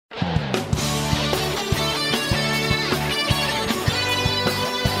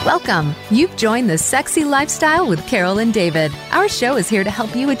Welcome. You've joined the Sexy Lifestyle with Carol and David. Our show is here to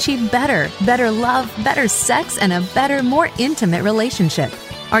help you achieve better love, better sex, and a better, more intimate relationship.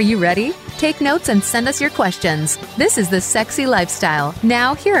 Are you ready? Take notes and send us your questions. This is the Sexy Lifestyle.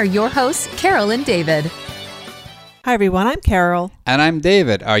 Now, here are your hosts, Carol and David. Hi, everyone. I'm Carol. And I'm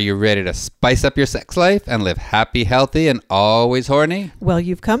David. Are you ready to spice up your sex life and live happy, healthy, and always horny? Well,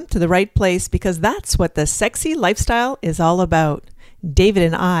 you've come to the right place because that's what the Sexy Lifestyle is all about. David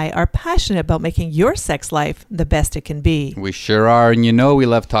and I are passionate about making your sex life the best it can be. We sure are. And you know we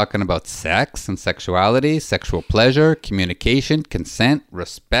love talking about sex and sexuality, sexual pleasure, communication, consent,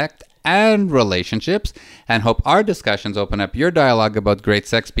 respect, and relationships, and hope our discussions open up your dialogue about great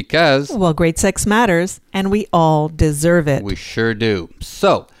sex because... Well, great sex matters, and we all deserve it. We sure do.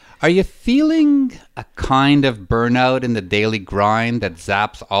 So, are you feeling a kind of burnout in the daily grind that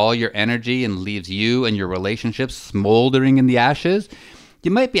zaps all your energy and leaves you and your relationships smoldering in the ashes?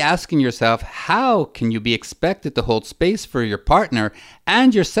 You might be asking yourself, how can you be expected to hold space for your partner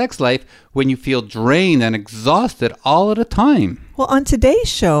and your sex life when you feel drained and exhausted all at a time? Well, on today's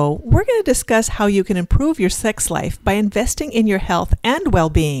show, we're going to discuss how you can improve your sex life by investing in your health and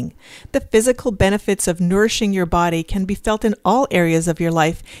well-being. The physical benefits of nourishing your body can be felt in all areas of your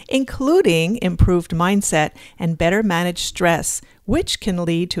life, including improved mindset and better managed stress, which can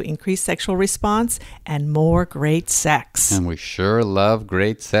lead to increased sexual response and more great sex. And we sure love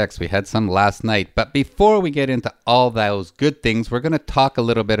great sex. We had some last night. But before we get into all those good things, we're going to talk a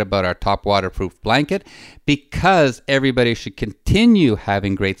little bit about our top waterproof blanket because everybody should continue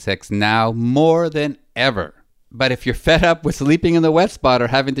having great sex now more than ever. But if you're fed up with sleeping in the wet spot or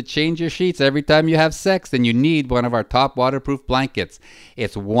having to change your sheets every time you have sex, then you need one of our top waterproof blankets.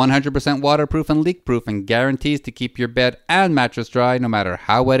 It's 100% waterproof and leak-proof and guarantees to keep your bed and mattress dry no matter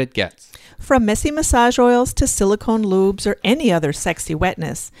how wet it gets. From messy massage oils to silicone lubes or any other sexy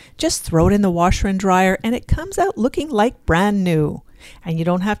wetness, just throw it in the washer and dryer and it comes out looking like brand new. And you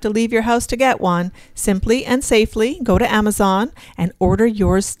don't have to leave your house to get one. Simply and safely go to Amazon and order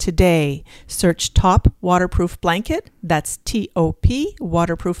yours today. Search Top Waterproof Blanket. That's T-O-P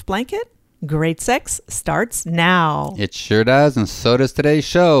Waterproof Blanket. Great sex starts now. It sure does, and so does today's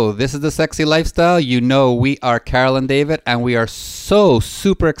show. This is the Sexy Lifestyle. You know we are Carol and David, and we are so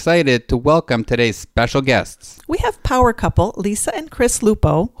super excited to welcome today's special guests. We have power couple Lisa and Chris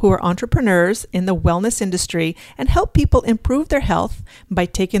Lupo, who are entrepreneurs in the wellness industry and help people improve their health by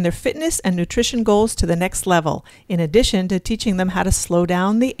taking their fitness and nutrition goals to the next level, in addition to teaching them how to slow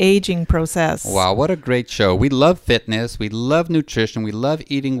down the aging process. Wow, what a great show. We love fitness, we love nutrition, we love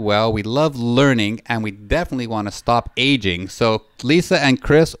eating well, we love learning, and we definitely want to stop aging. So Lisa and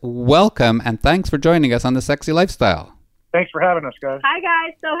Chris, welcome, and thanks for joining us on the Sexy Lifestyle. Thanks for having us, guys. Hi,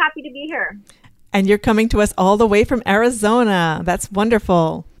 guys. So happy to be here. And you're coming to us all the way from Arizona. That's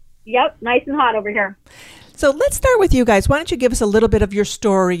wonderful. Yep, nice and hot over here. So let's start with you guys. Why don't you give us a little bit of your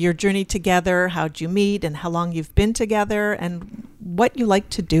story, your journey together, how'd you meet, and how long you've been together, and what you like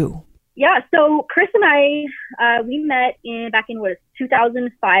to do? Yeah, so Chris and I, we met back in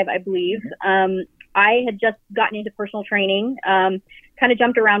 2005, I believe. I had just gotten into personal training, kind of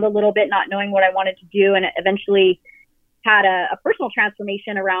jumped around a little bit, not knowing what I wanted to do, and eventually had a personal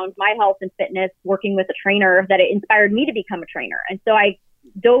transformation around my health and fitness, working with a trainer that it inspired me to become a trainer. And so I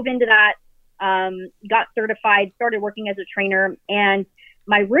dove into that, got certified, started working as a trainer. And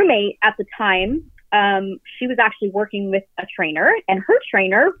my roommate at the time, she was actually working with a trainer, and her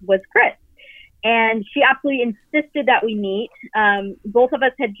trainer was Chris. And she absolutely insisted that we meet. Both of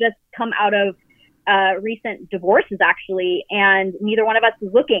us had just come out of recent divorces, actually, and neither one of us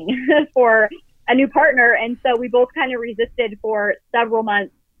was looking for a new partner. And so we both kind of resisted for several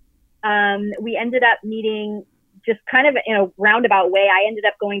months. We ended up meeting just kind of in a roundabout way. I ended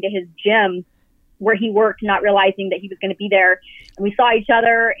up going to his gym where he worked, not realizing that he was going to be there. And we saw each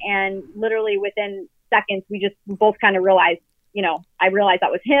other, and literally within seconds, we both kind of realized, I realized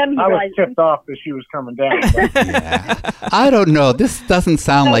that was him. I was tipped off that she was coming down. Yeah. I don't know. This doesn't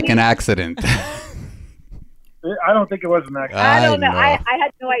sound like an accident. I don't think it was an accident. I don't know. I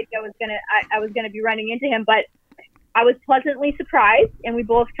had no idea I was gonna be running into him, but I was pleasantly surprised, and we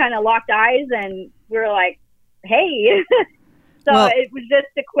both kind of locked eyes, and we were like, "Hey!" It was just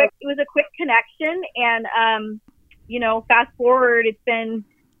a quick connection, and fast forward, it's been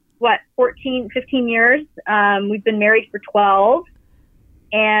 14, 15 years. We've been married for 12,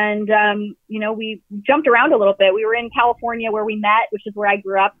 and we jumped around a little bit. We were in California where we met, which is where I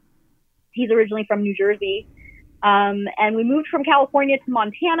grew up. He's originally from New Jersey. And we moved from California to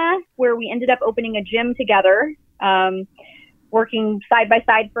Montana, where we ended up opening a gym together. working side by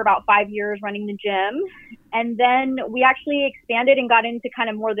side for about 5 years running the gym. And then we actually expanded and got into kind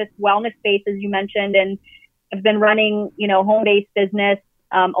of more this wellness space, as you mentioned, and I've been running, home-based business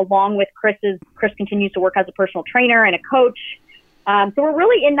along with Chris continues to work as a personal trainer and a coach. So we're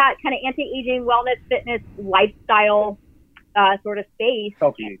really in that kind of anti-aging, wellness, fitness, lifestyle sort of space.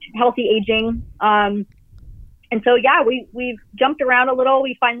 Healthy aging. And so, yeah, we've jumped around a little.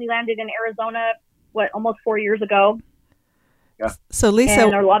 We finally landed in Arizona, almost 4 years ago. Yeah. So, Lisa,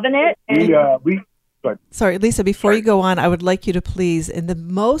 and are loving it. And sorry, Lisa, before you go on, I would like you to please, in the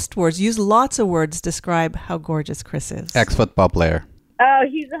most words, use lots of words, describe how gorgeous Chris is. Ex-football player. Oh,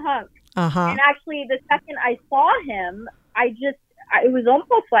 he's a hunk. Uh-huh. And actually, the second I saw him, it was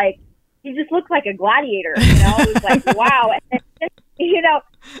almost like he just looked like a gladiator. It was like, wow. And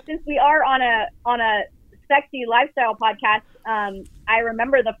since we are on a sexy lifestyle podcast, I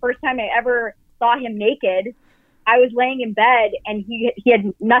remember the first time I ever saw him naked. I was laying in bed and he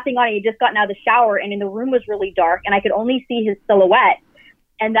had nothing on. He had just gotten out of the shower and the room was really dark and I could only see his silhouette.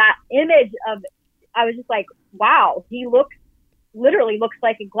 And that image I was just like, wow, he literally looks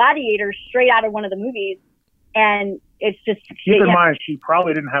like a gladiator straight out of one of the movies. And it's just... Keep in mind, she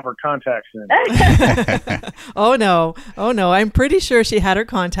probably didn't have her contacts in. Oh, no. I'm pretty sure she had her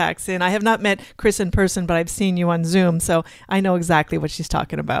contacts in. I have not met Chris in person, but I've seen you on Zoom, so I know exactly what she's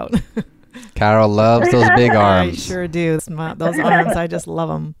talking about. Carol loves those big arms. I sure do. Those arms, I just love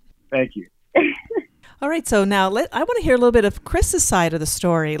them. Thank you. All right, so now I want to hear a little bit of Chris's side of the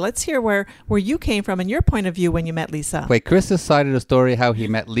story. Let's hear where you came from and your point of view when you met Lisa. Wait, Chris's side of the story, how he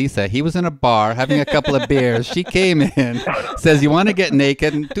met Lisa. He was in a bar having a couple of beers. She came in, says, "You want to get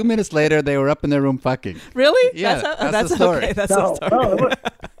naked?" And 2 minutes later, they were up in their room fucking. Really? Yeah, that's the story. Okay, that's the story. No, it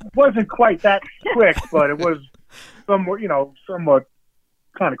wasn't quite that quick, but it was somewhat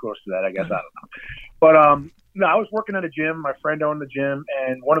kind of close to that, I guess. I don't know. But no, I was working at a gym. My friend owned the gym,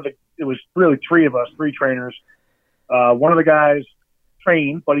 and it was really three trainers. One of the guys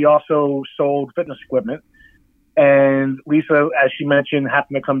trained, but he also sold fitness equipment. And Lisa, as she mentioned,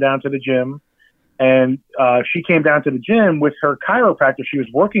 happened to come down to the gym. And she came down to the gym with her chiropractor she was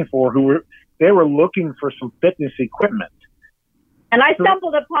working for, they were looking for some fitness equipment. And I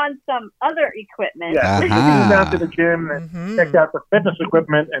stumbled upon some other equipment. Yeah, so she came down to the gym and checked out the fitness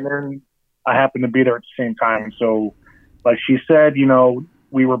equipment, and then I happened to be there at the same time. So, like she said,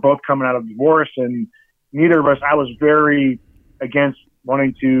 we were both coming out of divorce, and neither of us, I was very against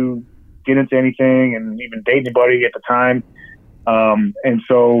wanting to get into anything and even date anybody at the time. And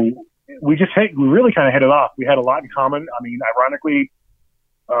so we really kind of hit it off. We had a lot in common. I mean, ironically,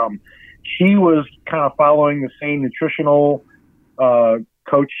 she was kind of following the same nutritional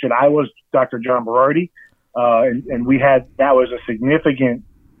coach that I was, Dr. John Berardi. And that was a significant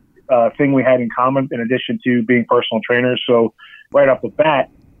thing we had in common in addition to being personal trainers. So right off the bat,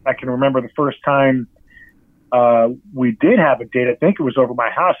 I can remember the first time we did have a date. I think it was over my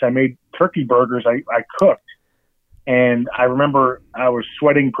house. I made turkey burgers. I cooked. And I remember I was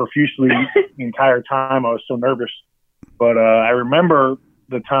sweating profusely the entire time. I was so nervous. But I remember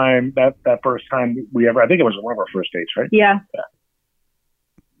the time, that first time I think it was one of our first dates, right? Yeah.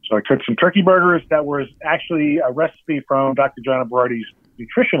 So I cooked some turkey burgers. That was actually a recipe from Dr. John Berardi's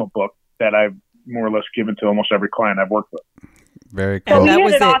nutritional book that I've more or less given to almost every client I've worked with. Very cool. So we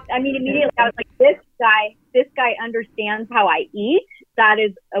hit it off. I mean, immediately I was like, this guy understands how I eat. That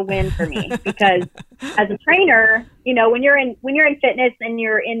is a win for me because as a trainer, when you're in fitness and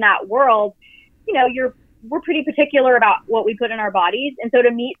you're in that world, we're pretty particular about what we put in our bodies. And so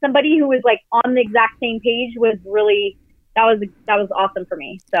to meet somebody who was like on the exact same page was really, that was awesome for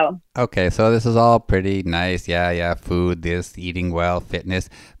me. So okay, so this is all pretty nice. Yeah, food, this, eating well, fitness.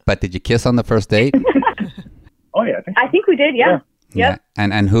 But did you kiss on the first date? Oh yeah, I think we did. Yeah. Yeah.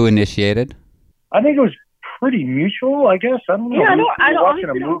 And who initiated? I think it was pretty mutual. I guess I don't know. Yeah, I don't watching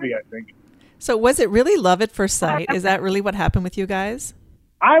a movie. I think. So was it really love at first sight? Is that really what happened with you guys?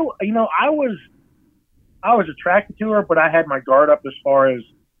 I was attracted to her, but I had my guard up as far as,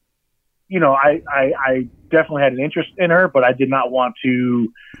 I definitely had an interest in her, but I did not want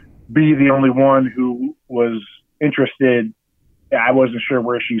to be the only one who was interested. I wasn't sure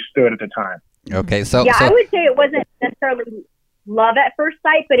where she stood at the time. Okay, so I would say it wasn't necessarily love at first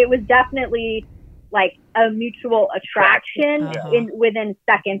sight, but it was definitely like a mutual attraction within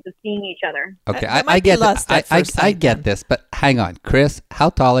seconds of seeing each other. Okay, I get I get this, but hang on, Chris, how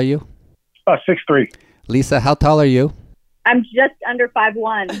tall are you? 6'3". Lisa, how tall are you? I'm just under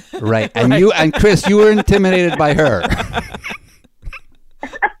 5'1". Right, and you and Chris, you were intimidated by her.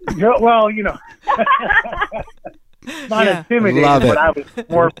 Yeah, well, not intimidated, but I was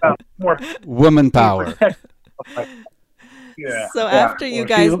more woman power. Yeah. So after you Well,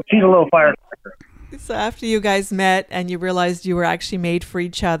 guys, she's a little firecracker. so after you guys met and you realized you were actually made for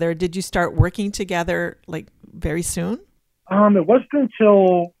each other, did you start working together like very soon? It wasn't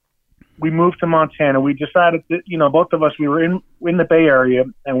until we moved to Montana. We decided that, both of us, we were in the Bay Area,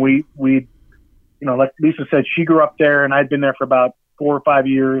 and we like Lisa said, she grew up there, and I'd been there for about 4 or 5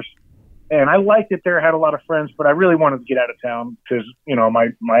 years. And I liked it there, had a lot of friends, but I really wanted to get out of town because,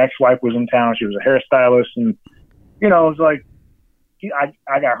 my ex-wife was in town. She was a hairstylist, and, it was like,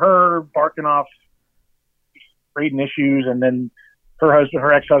 I got her barking off, creating issues, and then her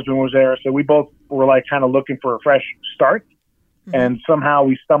ex-husband was there. So we both were like kind of looking for a fresh start. Mm-hmm. And somehow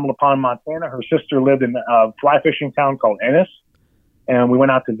we stumbled upon Montana. Her sister lived in a fly fishing town called Ennis. And we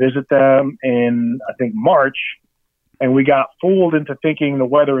went out to visit them in, I think, March. And we got fooled into thinking the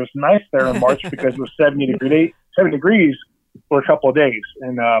weather was nice there in March because it was 70 degrees for a couple of days.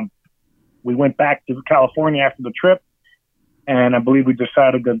 And we went back to California after the trip. And I believe we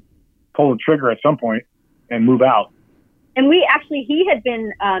decided to pull the trigger at some point and move out. And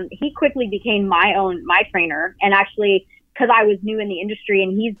he quickly became my trainer. And actually, because I was new in the industry,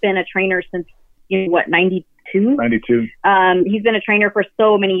 and he's been a trainer since, 92? 92. He's been a trainer for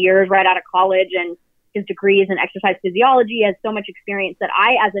so many years, right out of college, and his degrees in exercise physiology, has so much experience that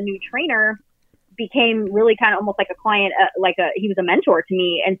I, as a new trainer, became really kind of almost like a client, he was a mentor to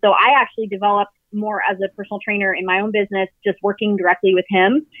me. And so I actually developed more as a personal trainer in my own business, just working directly with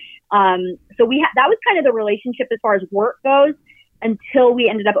him. So that was kind of the relationship as far as work goes, until we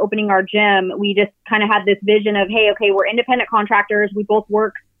ended up opening our gym. We just kind of had this vision of, hey, okay, we're independent contractors. We both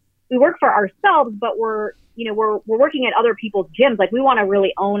work for ourselves, but we're working at other people's gyms. Like, we want to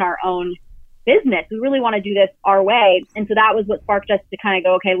really own our own business. We really want to do this our way. And so that was what sparked us to kind of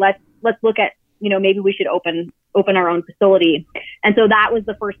go, okay, let's look at, maybe we should open our own facility. And so that was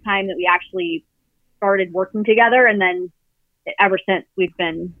the first time that we actually started working together. And then ever since, we've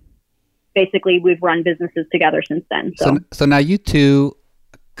run businesses together since then. So now you two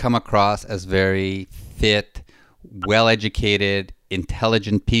come across as very fit, well-educated,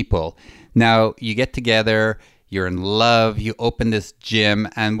 intelligent people. Now you get together, you're in love, you open this gym,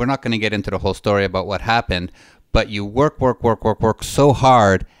 and we're not going to get into the whole story about what happened, but you work so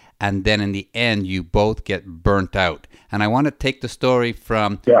hard, and then in the end, you both get burnt out. And I want to take the story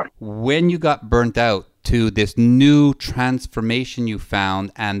from when you got burnt out to this new transformation you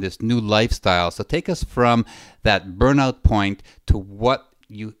found and this new lifestyle. So take us from that burnout point to what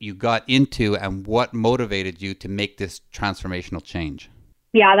you got into and what motivated you to make this transformational change.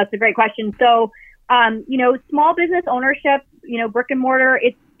 Yeah, that's a great question. So, small business ownership, brick and mortar,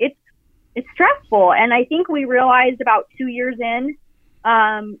 it's stressful. And I think we realized about 2 years in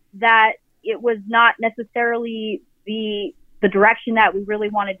that it was not necessarily the direction that we really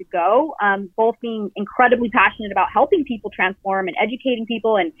wanted to go. Both being incredibly passionate about helping people transform and educating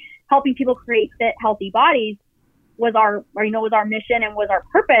people and helping people create fit, healthy bodies was our mission and was our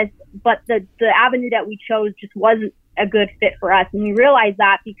purpose. But the avenue that we chose just wasn't a good fit for us. And we realized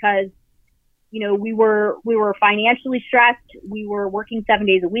that because, we were financially stressed. We were working 7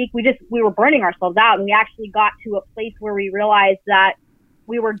 days a week. We were burning ourselves out. And we actually got to a place where we realized that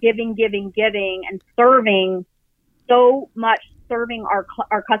we were giving and serving so much, serving our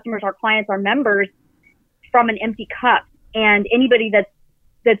customers, our clients, our members from an empty cup. And anybody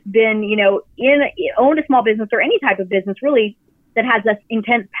that's been, owned a small business or any type of business really that has this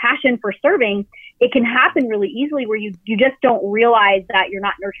intense passion for serving, it can happen really easily where you just don't realize that you're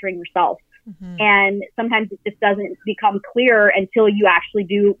not nurturing yourself. Mm-hmm. And sometimes it just doesn't become clear until you actually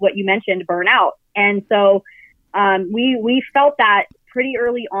do what you mentioned, burn out. And so we felt that pretty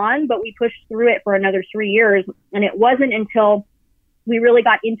early on, but we pushed through it for another 3 years. And it wasn't until we really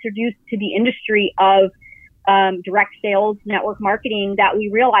got introduced to the industry of direct sales, network marketing, that we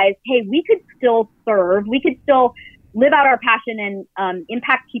realized, hey, we could still serve, we could still live out our passion and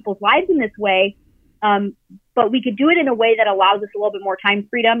impact people's lives in this way. But we could do it in a way that allows us a little bit more time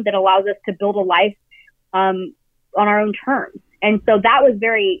freedom, that allows us to build a life on our own terms. And so that was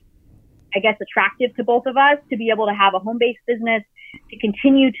very, I guess, attractive to both of us, to be able to have a home-based business, to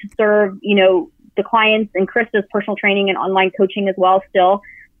continue to serve, the clients, and Chris does personal training and online coaching as well still.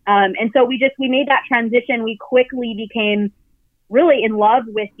 And so we made that transition. We quickly became really in love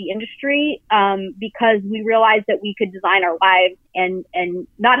with the industry because we realized that we could design our lives and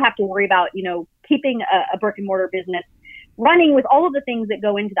not have to worry about, keeping a brick and mortar business running with all of the things that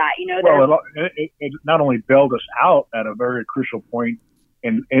go into that. Well, it not only bailed us out at a very crucial point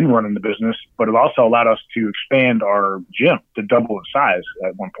in running the business, but it also allowed us to expand our gym to double its size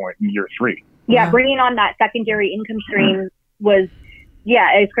at one point in year 3. Yeah, bringing on that secondary income stream was,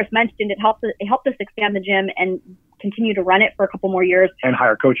 as Chris mentioned, it helped us expand the gym and continue to run it for a couple more years. And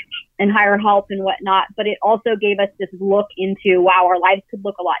hire coaches. And hire help and whatnot. But it also gave us this look into, wow, our lives could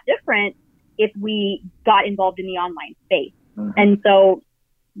look a lot different if we got involved in the online space. Mm-hmm. And so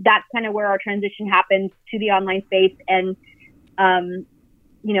that's kind of where our transition happened to the online space. And,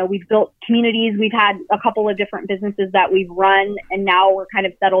 we've built communities. We've had a couple of different businesses that we've run, and now we're kind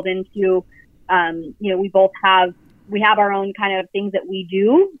of settled into, we have our own kind of things that we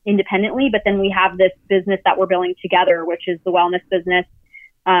do independently, but then we have this business that we're building together, which is the wellness business,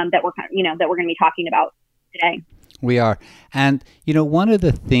 that we're going to be talking about today. We are. And, one of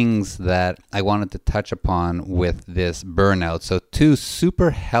the things that I wanted to touch upon with this burnout, so two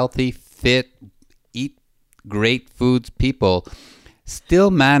super healthy, fit, eat great foods people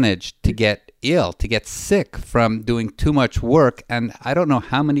still manage to get ill, to get sick from doing too much work. And I don't know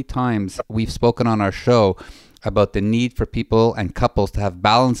how many times we've spoken on our show about the need for people and couples to have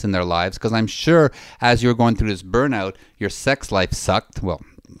balance in their lives, because I'm sure as you're going through this burnout, your sex life sucked. Well,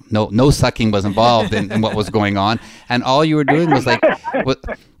 no sucking was involved in what was going on, and all you were doing was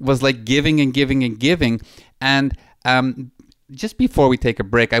like giving and giving and giving. And just before we take a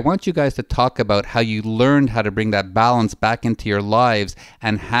break, I want you guys to talk about how you learned how to bring that balance back into your lives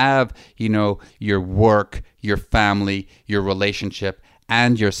and have, your work, your family, your relationship,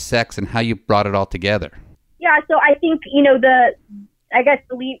 and your sex, and how you brought it all together. Yeah, so I think,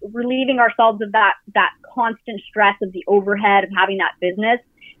 relieving ourselves of that constant stress of the overhead of having that business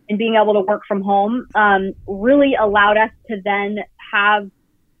and being able to work from home really allowed us to then have,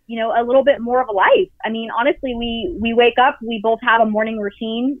 a little bit more of a life. I mean, honestly, we wake up, we both have a morning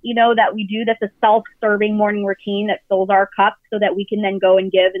routine, that we do that's a self-serving morning routine that fills our cup so that we can then go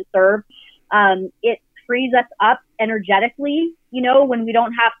and give and serve. It frees us up energetically, when we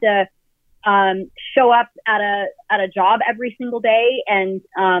don't have to show up at a job every single day and,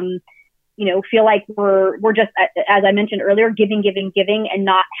 feel like we're just, as I mentioned earlier, giving and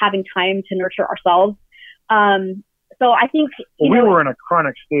not having time to nurture ourselves. So I think, we were in a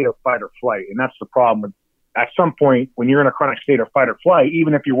chronic state of fight or flight, and that's the problem. At some point, when you're in a chronic state of fight or flight,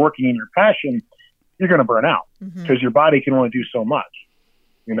 even if you're working in your passion, you're going to burn out because your body can only do so much.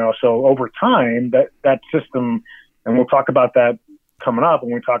 So over time, that system, and we'll talk about that coming up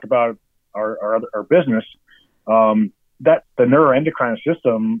when we talk about our business, that the neuroendocrine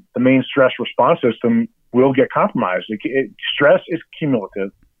system, the main stress response system, will get compromised. Stress is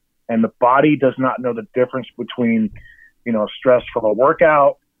cumulative, and the body does not know the difference between, stress from a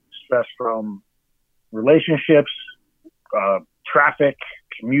workout, stress from relationships, traffic,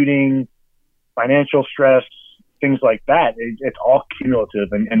 commuting, financial stress, things like that. It's all cumulative,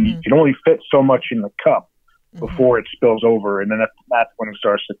 and you can only fit so much in the cup before it spills over, and then that's when it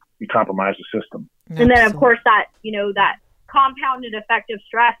starts to compromise the system. And then, of course, that compounded effect of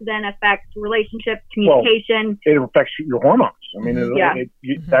stress then affects relationships, communication. Well, it affects your hormones. I mean,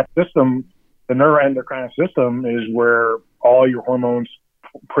 that system, the neuroendocrine system, is where all your hormones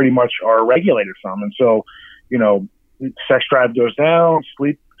pretty much are regulated from. And so, sex drive goes down,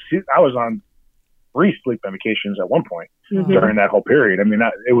 sleep. I was on 3 sleep medications at one point during that whole period. I mean,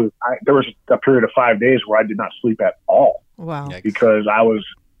 there was a period of 5 days where I did not sleep at all. Wow. Because I was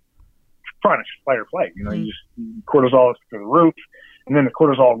chronic fight or flight. Cortisol is through the roof, and then the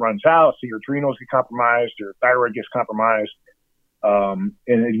cortisol runs out, so your adrenals get compromised, your thyroid gets compromised, and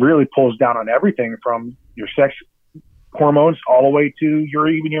it really pulls down on everything from your sex hormones all the way to your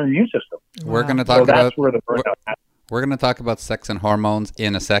immune system. We're going to talk about that's where the burnout happens. We're going to talk about sex and hormones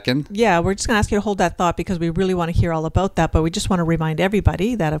in a second. Yeah, we're just going to ask you to hold that thought because we really want to hear all about that. But we just want to remind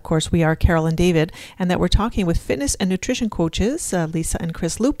everybody that, of course, we are Carol and David, and that we're talking with fitness and nutrition coaches, Lisa and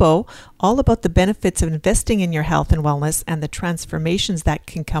Chris Lupo, all about the benefits of investing in your health and wellness and the transformations that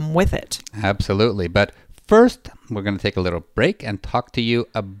can come with it. Absolutely. But first, we're going to take a little break and talk to you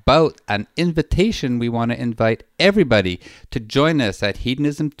about an invitation we want to invite everybody to join us at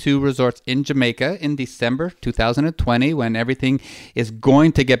Hedonism 2 Resorts in Jamaica in December 2020, when everything is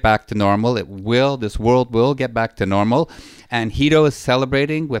going to get back to normal. This world will get back to normal. And Hedo is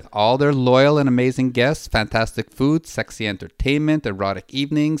celebrating with all their loyal and amazing guests, fantastic food, sexy entertainment, erotic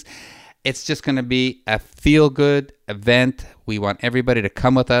evenings. It's just going to be a feel-good event. We want everybody to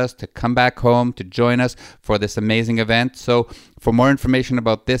come with us, to come back home, to join us for this amazing event. So for more information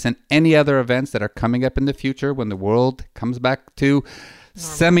about this and any other events that are coming up in the future when the world comes back to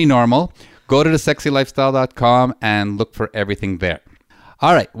semi-normal, go to thesexylifestyle.com and look for everything there.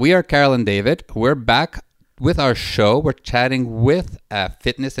 All right, we are Carol and David. We're back with our show. We're chatting with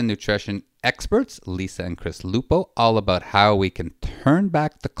fitness and nutrition experts, Lisa and Chris Lupo, all about how we can turn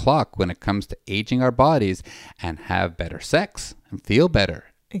back the clock when it comes to aging our bodies and have better sex and feel better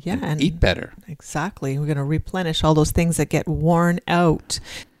Yeah, and eat better. Exactly. We're going to replenish all those things that get worn out.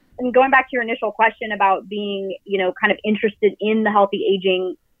 And going back to your initial question about being, kind of interested in the healthy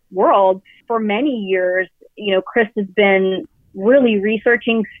aging world, for many years, Chris has been really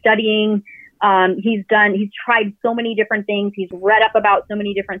researching, studying. He's tried so many different things. He's read up about so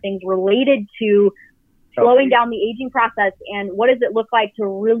many different things related to slowing down the aging process and what does it look like to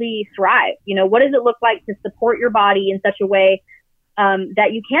really thrive? What does it look like to support your body in such a way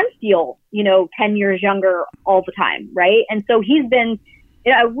that you can feel, 10 years younger all the time, right? And so he's been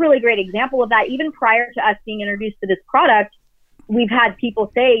a really great example of that. Even prior to us being introduced to this product, we've had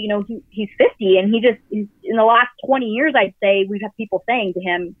people say, he's 50 and he's in the last 20 years, I'd say we've had people saying to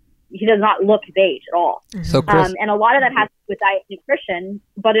him, he does not look his age at all. So Chris, and a lot of that has to do with diet and nutrition,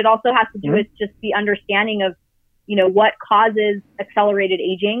 but it also has to do with just the understanding of, what causes accelerated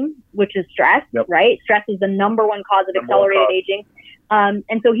aging, which is stress, right? Stress is the number one cause of accelerated aging.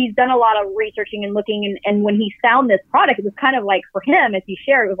 And so he's done a lot of researching and looking. And when he found this product, it was kind of like for him, as he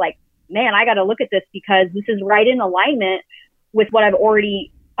shared, it was like, man, I got to look at this because this is right in alignment with what I've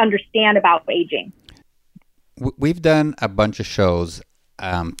already understand about aging. We've done a bunch of shows,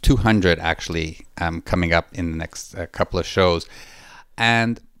 200 actually, coming up in the next couple of shows.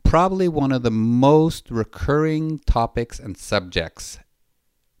 And probably one of the most recurring topics and subjects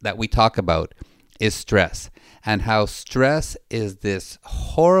that we talk about is stress, and how stress is this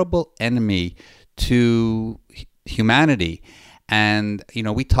horrible enemy to humanity. And,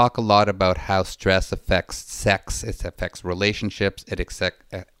 we talk a lot about how stress affects sex, it affects relationships, it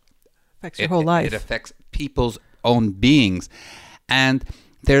affects your whole life. It affects people's own beings. And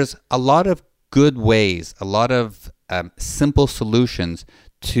there's a lot of good ways, a lot of simple solutions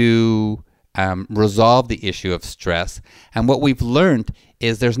to resolve the issue of stress. And what we've learned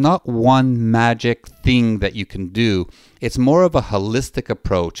is there's not one magic thing that you can do. It's more of a holistic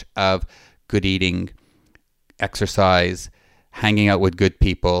approach of good eating, exercise, hanging out with good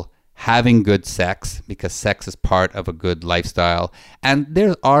people, having good sex, because sex is part of a good lifestyle. And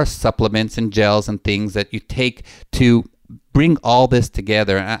there are supplements and gels and things that you take to bring all this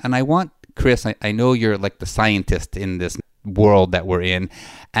together. And I want, Chris, I know you're like the scientist in this world that we're in,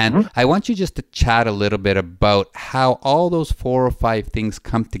 and I want you just to chat a little bit about how all those 4 or 5 things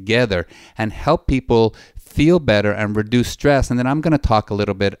come together and help people feel better and reduce stress. And then I'm going to talk a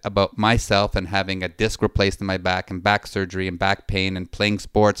little bit about myself and having a disc replaced in my back and back surgery and back pain and playing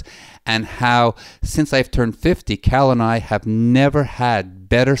sports, and how since I've turned 50, Cal and I have never had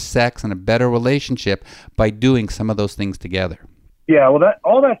better sex and a better relationship by doing some of those things together. Yeah, well,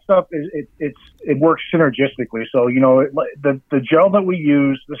 all that stuff it works synergistically. So the gel that we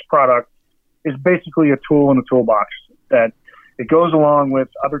use, this product, is basically a tool in a toolbox that it goes along with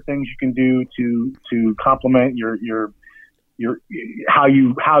other things you can do to complement your how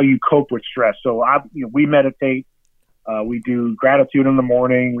you cope with stress. So we meditate, we do gratitude in the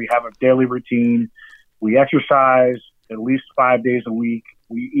morning, we have a daily routine, we exercise at least 5 days a week,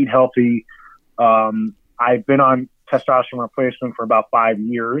 we eat healthy. I've been on testosterone replacement for about 5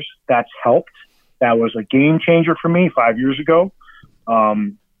 years. That's helped. That was a game changer for me 5 years ago.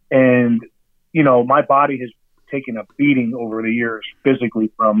 And my body has taken a beating over the years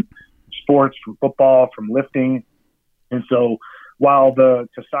physically from sports, from football, from lifting. And so while the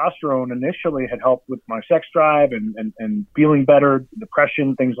testosterone initially had helped with my sex drive and feeling better,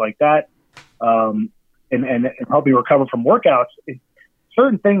 depression, things like that, and helped me recover from workouts,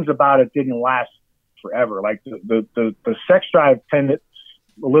 certain things about it didn't last forever. Like the sex drive tended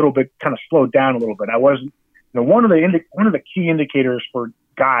a little bit, kind of slowed down a little bit. I wasn't, one of the key indicators for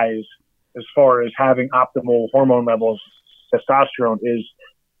guys as far as having optimal hormone levels, testosterone, is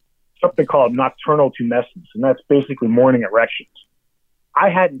something called nocturnal tumescence, and that's basically morning erections. I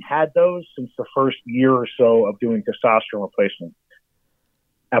hadn't had those since the first year or so of doing testosterone replacement.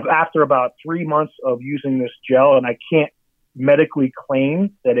 After about 3 months of using this gel, and I can't medically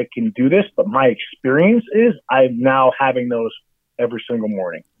claim that it can do this, but my experience is I'm now having those every single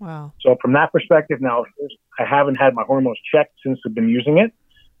morning. Wow. So from that perspective, now I haven't had my hormones checked since I've been using it.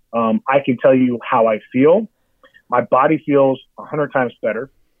 I can tell you how I feel. My body feels 100 times better.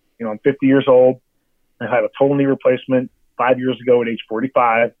 I'm 50 years old. I had a total knee replacement 5 years ago at age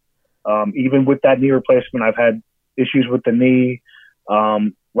 45. Even with that knee replacement, I've had issues with the knee.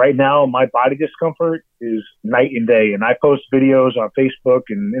 Right now, my body discomfort is night and day. And I post videos on Facebook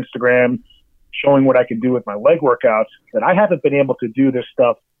and Instagram showing what I can do with my leg workouts, that I haven't been able to do this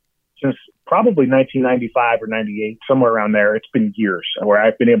stuff since probably 1995 or 98, somewhere around there. It's been years where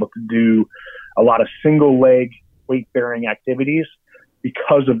I've been able to do a lot of single leg weight bearing activities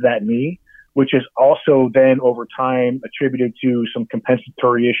because of that knee. which is also then over time attributed to some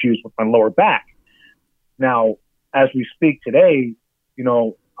compensatory issues with my lower back. Now, as we speak today,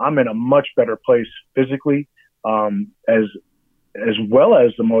 I'm in a much better place physically, as well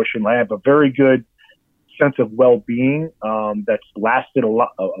as emotionally. I have a very good sense of well-being that's lasted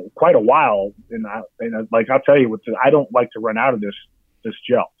quite a while. And I'll tell you, I don't like to run out of this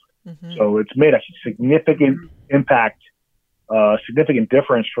gel. Mm-hmm. So it's made a significant impact, significant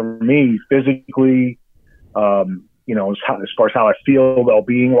difference for me physically, as far as how I feel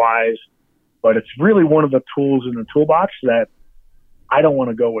well-being wise. But it's really one of the tools in the toolbox that I don't want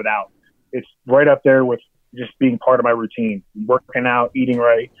to go without. It's right up there with just being part of my routine, working out, eating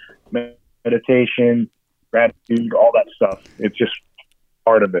right, meditation, gratitude, all that stuff. It's just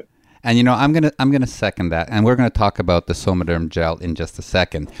part of it. And I'm gonna second that, and we're gonna talk about the Somaderm gel in just a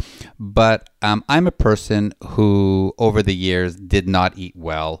second. But I'm a person who, over the years, did not eat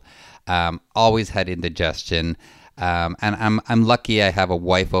well, always had indigestion, and I'm lucky I have a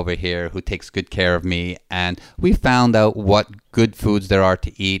wife over here who takes good care of me, and we found out what good foods there are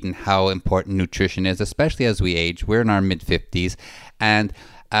to eat and how important nutrition is, especially as we age. We're in our mid-50s, and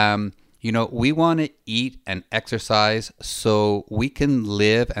we want to eat and exercise so we can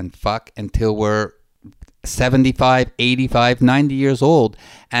live and fuck until we're 75, 85, 90 years old.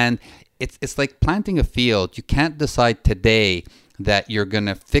 And it's like planting a field. You can't decide today that you're going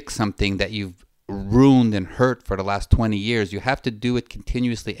to fix something that you've ruined and hurt for the last 20 years. You have to do it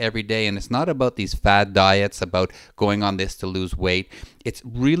continuously every day. And it's not about these fad diets, about going on this to lose weight. It's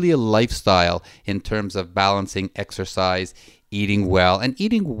really a lifestyle in terms of balancing exercise, eating well. And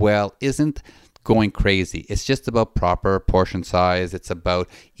eating well isn't going crazy. It's just about proper portion size. It's about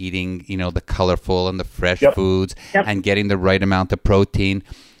eating, the colorful and the fresh foods and getting the right amount of protein.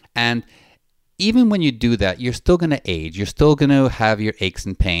 And even when you do that, you're still going to age. You're still going to have your aches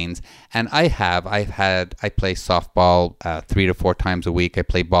and pains. And I play softball 3 to 4 times a week. I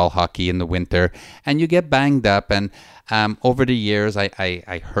play ball hockey in the winter, and you get banged up. And over the years,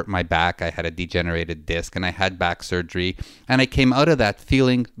 I hurt my back. I had a degenerated disc, and I had back surgery. And I came out of that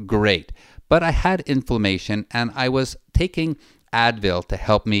feeling great. But I had inflammation, and I was taking Advil to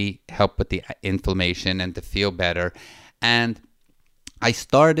help with the inflammation and to feel better. And I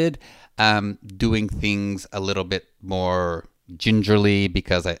started doing things a little bit more gingerly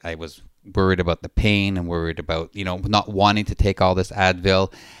because I was worried about the pain and worried about, not wanting to take all this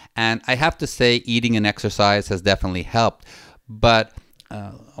Advil. And I have to say, eating and exercise has definitely helped. But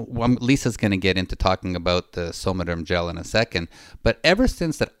Lisa's going to get into talking about the Somaderm gel in a second. But ever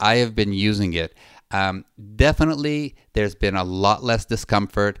since that I have been using it, definitely there's been a lot less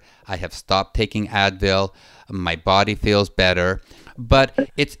discomfort. I have stopped taking Advil. My body feels better. But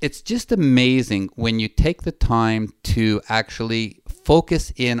it's just amazing when you take the time to actually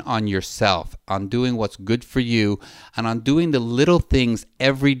focus in on yourself, on doing what's good for you, and on doing the little things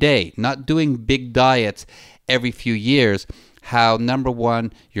every day, not doing big diets every few years. How, number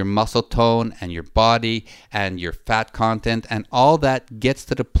one, your muscle tone and your body and your fat content and all that gets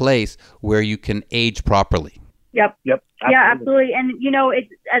to the place where you can age properly. Yep. Absolutely. Yeah, absolutely. And,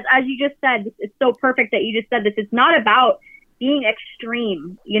 it's as you just said, it's so perfect that you just said this. It's not about being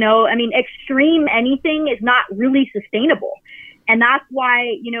extreme. Extreme anything is not really sustainable. And that's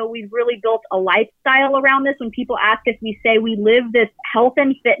why, we've really built a lifestyle around this. When people ask us, we say we live this health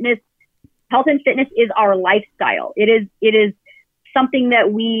and fitness is our lifestyle. It is something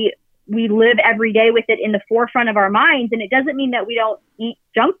that we live every day with it in the forefront of our minds. And it doesn't mean that we don't eat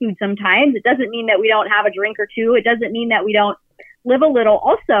junk food sometimes. It doesn't mean that we don't have a drink or two. It doesn't mean that we don't live a little.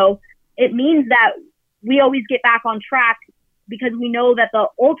 Also, it means that we always get back on track because we know that the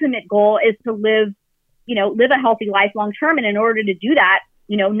ultimate goal is to live a healthy life long term. And in order to do that,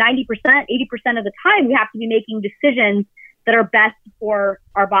 90%, 80% of the time, we have to be making decisions that are best for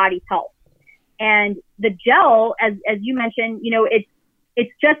our body's health. And the gel, as you mentioned,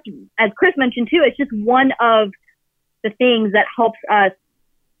 it's just, as Chris mentioned too, it's just one of the things that helps us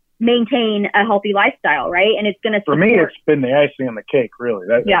maintain a healthy lifestyle, right? And it's going to, for me, it's been the icing on the cake, really.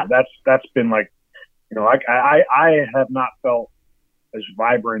 That's been like, I have not felt as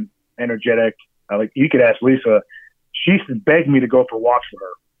vibrant, energetic. Like you could ask Lisa, she used to beg me to go for walks with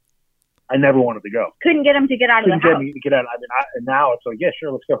her. I never wanted to go. Couldn't get him to get out of the house. Couldn't get me to get out. And now it's like, yeah,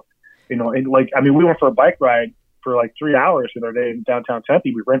 sure, let's go. We went for a bike ride for like 3 hours the other day in downtown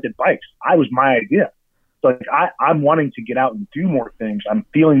Tempe. We rented bikes. I was my idea. So I'm wanting to get out and do more things. I'm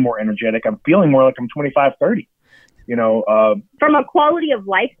feeling more energetic. I'm feeling more like I'm 25, 30. From a quality of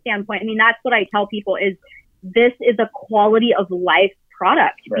life standpoint, that's what I tell people is this is a quality of life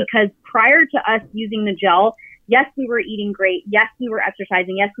product, right? Because prior to us using the gel, yes, we were eating great. Yes, we were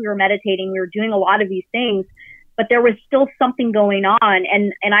exercising. Yes, we were meditating. We were doing a lot of these things, but there was still something going on.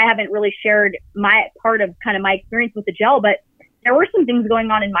 And I haven't really shared my part of kind of my experience with the gel, but there were some things going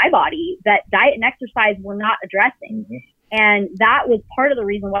on in my body that diet and exercise were not addressing. Mm-hmm. And that was part of the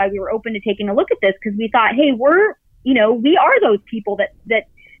reason why we were open to taking a look at this, because we thought, hey, we are those people that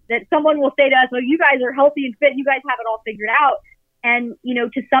someone will say to us, well, you guys are healthy and fit. You guys have it all figured out. And,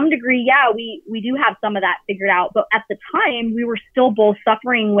 to some degree, yeah, we do have some of that figured out. But at the time, we were still both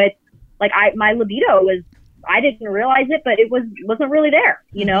suffering with, like, my libido was, I didn't realize it, but it wasn't really there,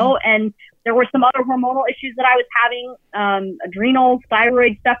 and there were some other hormonal issues that I was having, adrenal,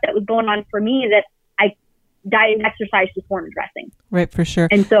 thyroid stuff that was going on for me that diet and exercise just weren't addressing. Right, for sure.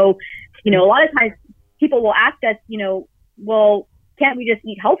 And so, a lot of times people will ask us, well, can't we just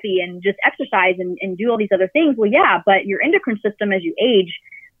eat healthy and just exercise and do all these other things? Well, yeah, but your endocrine system as you age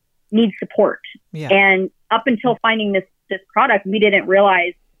needs support. Yeah. And up until finding this product, we didn't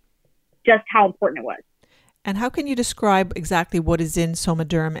realize just how important it was. And how can you describe exactly what is in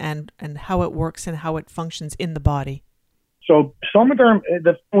Somaderm and how it works and how it functions in the body? So Somaderm,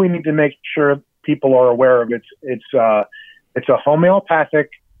 the thing we need to make sure people are aware of, it's a homeopathic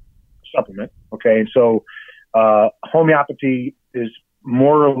supplement. Okay. And so homeopathy is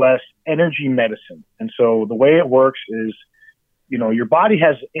more or less energy medicine. And so the way it works is, your body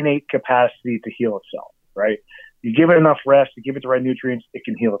has innate capacity to heal itself, right? You give it enough rest, you give it the right nutrients, it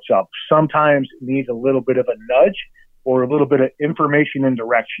can heal itself. Sometimes it needs a little bit of a nudge or a little bit of information and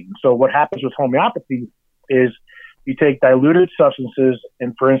direction. So what happens with homeopathy is you take diluted substances,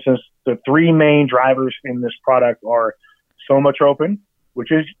 and for instance, the three main drivers in this product are somatropin,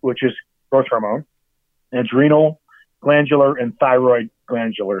 which is growth hormone, adrenal, glandular, and thyroid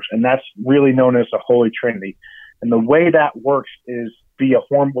glandulars, and that's really known as the Holy Trinity. And the way that works is via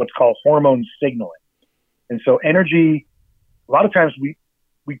what's called hormone signaling. And so energy, a lot of times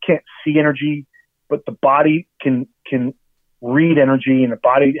we can't see energy, but the body can read energy, and the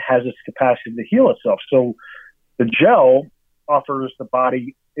body has its capacity to heal itself. So the gel offers the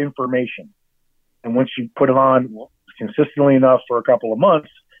body information. And once you put it on consistently enough for a couple of months,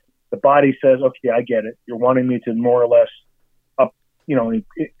 the body says, okay, I get it. You're wanting me to more or less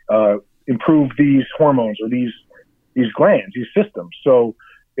improve these hormones or these glands, these systems. So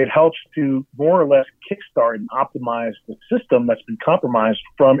it helps to more or less kickstart and optimize the system that's been compromised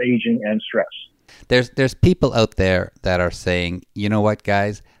from aging and stress. There's people out there that are saying, you know what,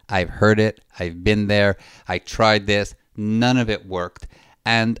 guys, I've heard it. I've been there. I tried this. None of it worked.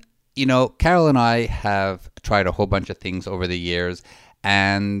 And, Carol and I have tried a whole bunch of things over the years.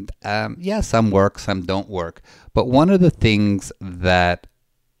 And some work, some don't work. But one of the things that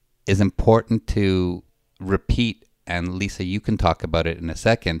is important to repeat, and Lisa, you can talk about it in a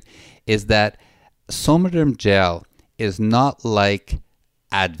second, is that Somaderm gel is not like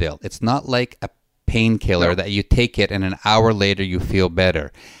Advil. It's not like a painkiller that you take it and an hour later you feel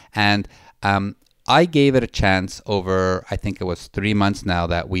better. And I gave it a chance over, I think it was 3 months now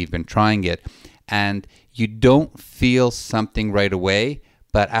that we've been trying it. And you don't feel something right away,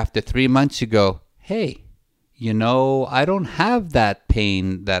 but after 3 months you go, hey, I don't have that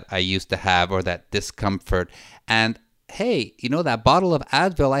pain that I used to have or that discomfort. And hey, that bottle of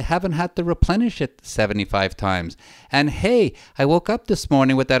Advil, I haven't had to replenish it 75 times. And hey, I woke up this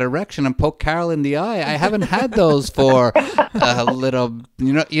morning with that erection and poked Carol in the eye. I haven't had those for a little,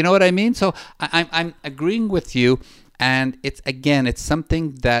 you know what I mean? So I'm agreeing with you. And it's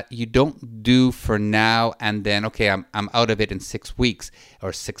something that you don't do for now and then, okay, I'm out of it in 6 weeks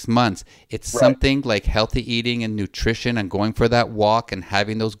or 6 months. It's something like healthy eating and nutrition and going for that walk and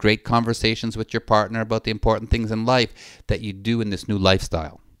having those great conversations with your partner about the important things in life that you do in this new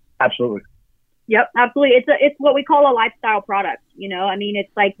lifestyle. Absolutely. Yep, absolutely. It's what we call a lifestyle product.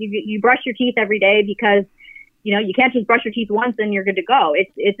 It's like you brush your teeth every day because you can't just brush your teeth once and you're good to go.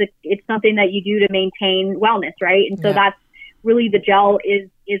 It's something that you do to maintain wellness, right? And so that's really the gel is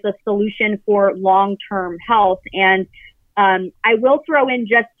a solution for long-term health. And I will throw in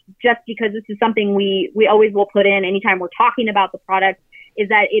just because this is something we always will put in anytime we're talking about the product, is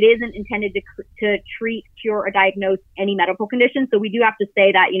that it isn't intended to treat, cure, or diagnose any medical condition. So we do have to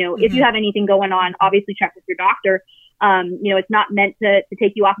say that, if you have anything going on, obviously check with your doctor. It's not meant to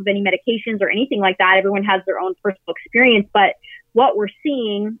take you off of any medications or anything like that. Everyone has their own personal experience, but what we're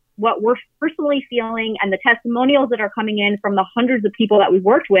seeing, what we're personally feeling, and the testimonials that are coming in from the hundreds of people that we've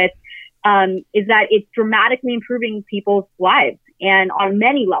worked with, is that it's dramatically improving people's lives and on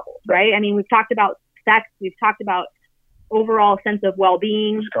many levels, right? I mean, we've talked about sex, we've talked about overall sense of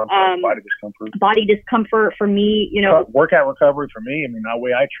well-being, body discomfort for me, workout recovery for me. I mean, the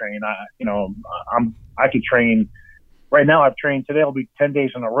way I train, I could train. Right now, I've trained today. It'll be 10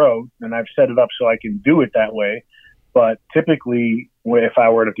 days in a row, and I've set it up so I can do it that way. But typically, if I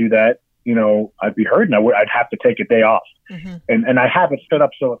were to do that, I'd be hurt, and I'd have to take a day off. Mm-hmm. And I have it set up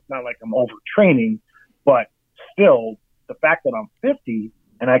so it's not like I'm overtraining, but still, the fact that I'm 50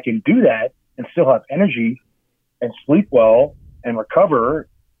 and I can do that and still have energy and sleep well and recover,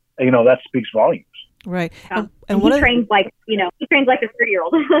 that speaks volumes. Right. Yeah. And he trains like a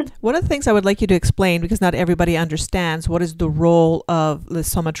 30-year-old. One of the things I would like you to explain, because not everybody understands, what is the role of the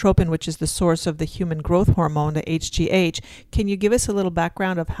somatropin, which is the source of the human growth hormone, the HGH. Can you give us a little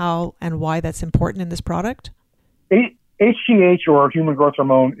background of how and why that's important in this product? HGH, or human growth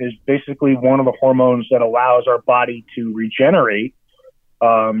hormone, is basically one of the hormones that allows our body to regenerate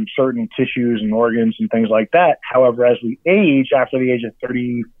certain tissues and organs and things like that. However, as we age, after the age of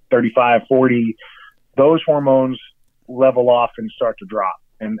 30, 35, 40, those hormones level off and start to drop.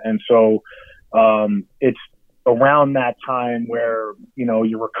 And so it's around that time where,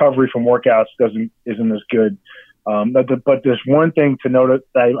 your recovery from workouts isn't as good. But there's one thing to note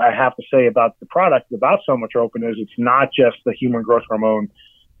that I have to say about the product, about somatropin, is it's not just the human growth hormone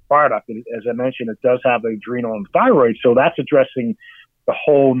product. As I mentioned, it does have adrenal and thyroid. So that's addressing the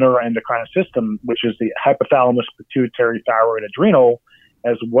whole neuroendocrine system, which is the hypothalamus, pituitary, thyroid, adrenal,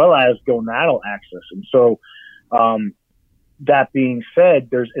 as well as gonadal axis. And so that being said,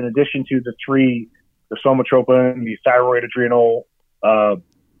 there's, in addition to the somatropin, the thyroid, adrenal,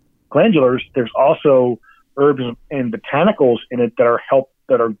 glandulars, there's also herbs and botanicals in it that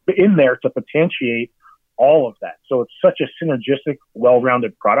are in there to potentiate all of that. So it's such a synergistic,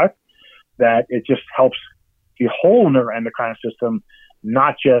 well-rounded product that it just helps the whole neuroendocrine system,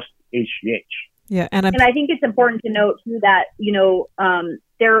 not just HGH. Yeah, and I think it's important to note too that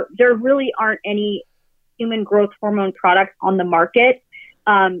there really aren't any human growth hormone products on the market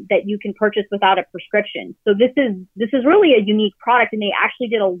that you can purchase without a prescription. So this is really a unique product, and they actually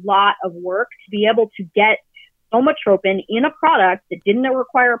did a lot of work to be able to get somatropin in a product that didn't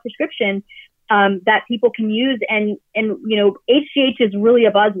require a prescription that people can use. And HGH is really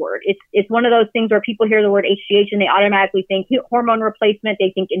a buzzword. It's one of those things where people hear the word HGH and they automatically think hormone replacement,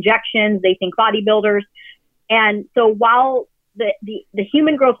 they think injections, they think bodybuilders. And so while the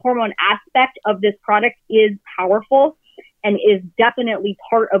human growth hormone aspect of this product is powerful and is definitely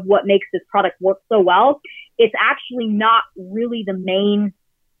part of what makes this product work so well, it's actually not really the main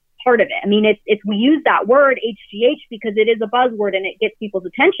part of it. I mean, it's we use that word HGH because it is a buzzword and it gets people's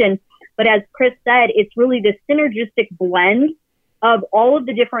attention. But as Chris said, it's really this synergistic blend of all of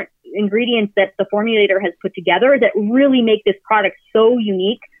the different ingredients that the formulator has put together that really make this product so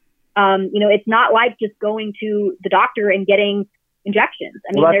unique. It's not like just going to the doctor and getting injections.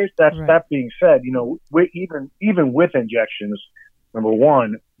 I mean, that being said, even with injections, number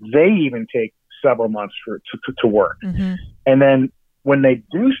one, they even take several months to work. Mm-hmm. And then when they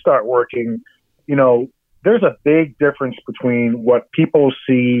do start working, there's a big difference between what people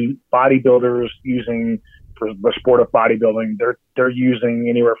see bodybuilders using for the sport of bodybuilding. They're using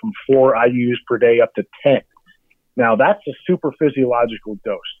anywhere from 4 IUs per day up to 10. Now that's a super physiological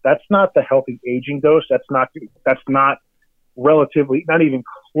dose. That's not the healthy aging dose. That's not relatively, not even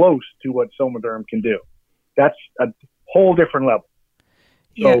close to what Somaderm can do. That's a whole different level.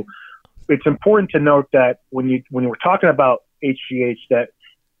 Yeah. So it's important to note that when we're talking about HGH, that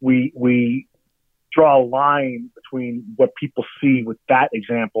we draw a line between what people see with that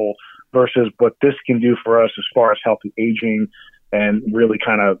example versus what this can do for us as far as healthy aging and really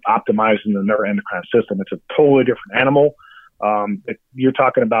kind of optimizing the neuroendocrine system. It's a totally different animal. You're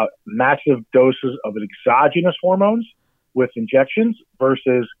talking about massive doses of exogenous hormones with injections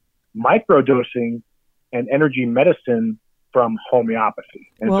versus microdosing and energy medicine from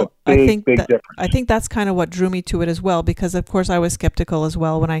homeopathy. And it's a big difference. I think that's kind of what drew me to it as well, because of course I was skeptical as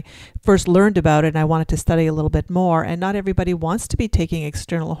well when I first learned about it, and I wanted to study a little bit more. And not everybody wants to be taking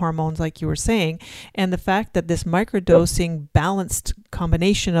external hormones like you were saying. And the fact that this microdosing balanced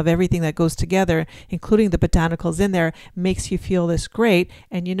combination of everything that goes together, including the botanicals in there, makes you feel this great.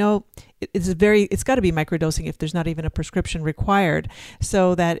 And it's got to be microdosing if there's not even a prescription required,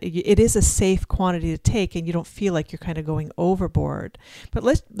 so that it is a safe quantity to take and you don't feel like you're kind of going overboard. But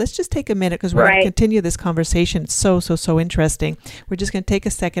let's just take a minute, because we're going to continue this conversation. It's so interesting. We're just going to take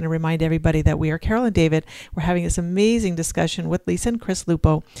a second and remind everybody that we are Carol and David. We're having this amazing discussion with Lisa and Chris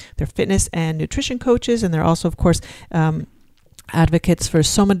Lupo. They're fitness and nutrition coaches, and they're also, of course, advocates for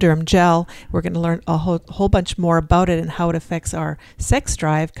Somaderm gel. We're going to learn a whole bunch more about it and how it affects our sex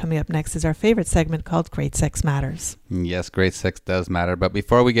drive. Coming up next is our favorite segment called Great Sex Matters. Yes, great sex does matter. But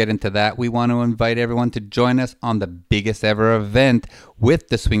before we get into that, we want to invite everyone to join us on the biggest ever event with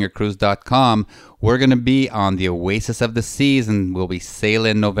theswingercruise.com. We're going to be on the Oasis of the Seas, and we'll be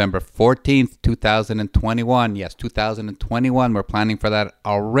sailing November 14th, 2021. Yes, 2021. We're planning for that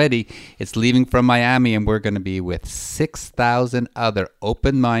already. It's leaving from Miami, and we're going to be with 6,000 other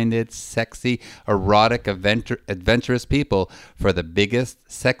open-minded, sexy, erotic, adventurous people for the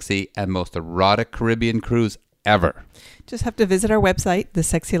biggest, sexy, and most erotic Caribbean cruise ever. Just have to visit our website,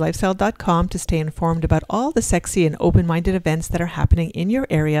 thesexylifestyle.com, to stay informed about all the sexy and open-minded events that are happening in your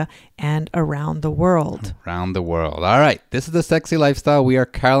area and around the world. Around the world. All right. This is The Sexy Lifestyle. We are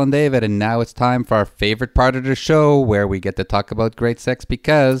Carol and David, and now it's time for our favorite part of the show where we get to talk about great sex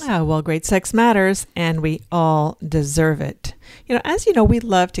because... well, great sex matters, and we all deserve it. As you know, we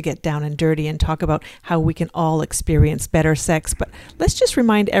love to get down and dirty and talk about how we can all experience better sex, but let's just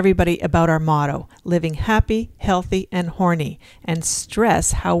remind everybody about our motto, living happy, healthy, and horny, and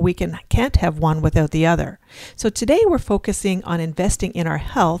stress how we can't have one without the other. So today we're focusing on investing in our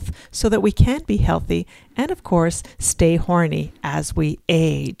health so that we can be healthy and, of course, stay horny as we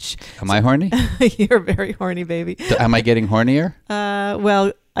age. Am I horny? You're very horny, baby. So am I getting hornier?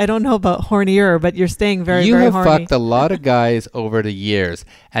 Well, I don't know about hornier, but you're staying very, very horny. You have fucked a lot of guys over the years,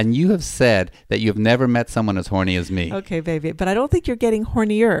 and you have said that you've never met someone as horny as me. Okay, baby, but I don't think you're getting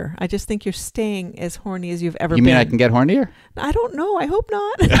hornier. I just think you're staying as horny as you've ever been. You mean I can get hornier? I don't know. I hope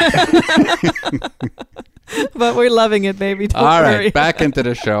not. But we're loving it, baby. Don't All worry. right, back into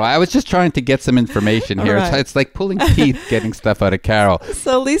the show. I was just trying to get some information here. Right. It's like pulling teeth getting stuff out of Carol.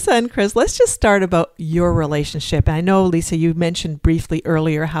 So Lisa and Chris, let's just start about your relationship. I know, Lisa, you mentioned briefly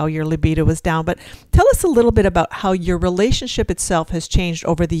earlier how your libido was down, but tell us a little bit about how your relationship itself has changed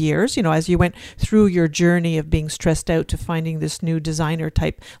over the years, as you went through your journey of being stressed out to finding this new designer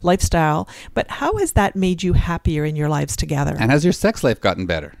type lifestyle. But how has that made you happier in your lives together? And has your sex life gotten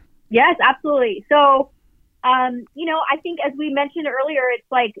better? Yes, absolutely. So, I think as we mentioned earlier, it's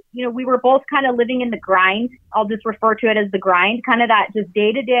like, we were both kind of living in the grind. I'll just refer to it as the grind, kind of that just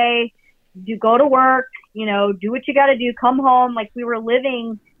day to day, you go to work, do what you got to do, come home. Like we were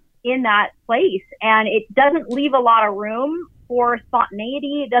living in that place, and it doesn't leave a lot of room for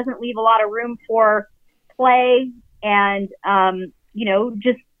spontaneity. It doesn't leave a lot of room for play and,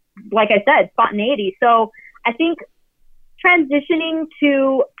 just like I said, spontaneity. So I think transitioning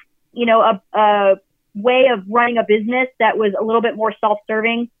to, a way of running a business that was a little bit more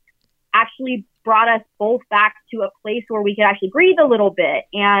self-serving actually brought us both back to a place where we could actually breathe a little bit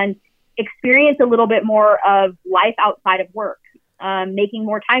and experience a little bit more of life outside of work, making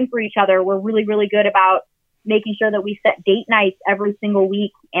more time for each other. We're really, really good about making sure that we set date nights every single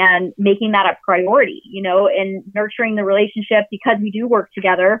week and making that a priority, and nurturing the relationship because we do work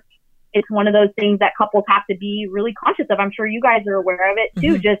together. It's one of those things that couples have to be really conscious of. I'm sure you guys are aware of it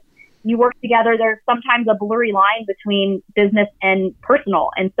too. Mm-hmm. Just you work together, there's sometimes a blurry line between business and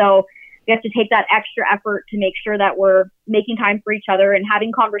personal. And so we have to take that extra effort to make sure that we're making time for each other and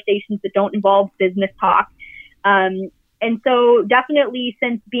having conversations that don't involve business talk. And so definitely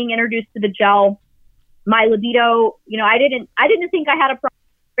since being introduced to the gel, my libido, I didn't think I had a problem.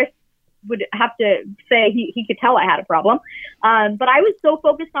 Chris would have to say he could tell I had a problem. But I was so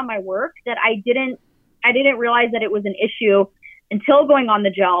focused on my work that I didn't realize that it was an issue until going on the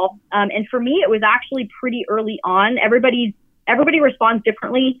gel. And for me, it was actually pretty early on. Everybody responds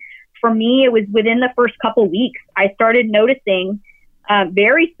differently. For me, it was within the first couple weeks. I started noticing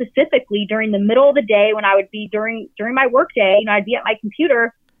very specifically during the middle of the day when I would be during my work day, I'd be at my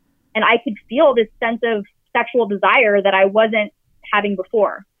computer and I could feel this sense of sexual desire that I wasn't having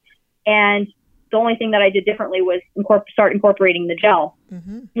before. And the only thing that I did differently was start incorporating the gel.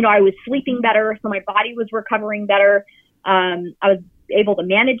 Mm-hmm. I was sleeping better, so my body was recovering better. I was able to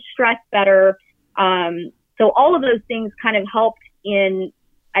manage stress better. So all of those things kind of helped in,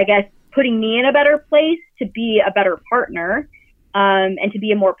 I guess, putting me in a better place to be a better partner, and to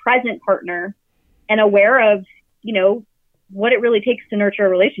be a more present partner and aware of, what it really takes to nurture a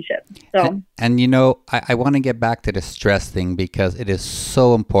relationship. So, and I want to get back to the stress thing because it is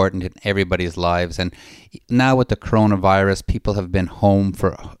so important in everybody's lives. And now with the coronavirus, people have been home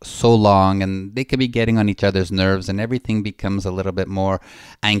for so long and they could be getting on each other's nerves and everything becomes a little bit more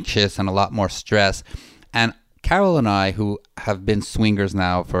anxious and a lot more stress. And Carol and I, who have been swingers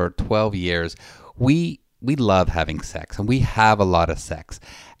now for 12 years, we love having sex and we have a lot of sex.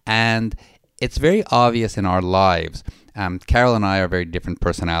 And it's very obvious in our lives. Carol and I are very different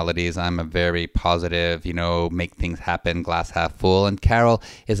personalities. I'm a very positive, make things happen, glass half full. And Carol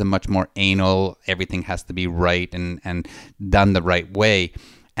is a much more anal, everything has to be right and done the right way.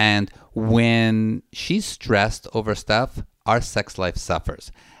 And when she's stressed over stuff, our sex life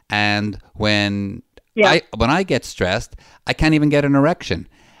suffers. And when I get stressed, I can't even get an erection.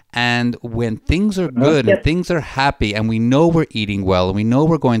 And when things are good and things are happy and we know we're eating well and we know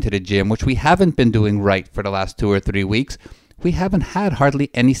we're going to the gym, which we haven't been doing right for the last 2 or 3 weeks, we haven't had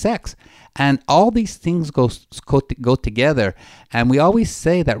hardly any sex. And all these things go together. And we always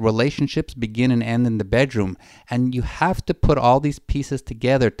say that relationships begin and end in the bedroom. And you have to put all these pieces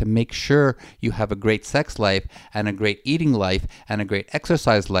together to make sure you have a great sex life and a great eating life and a great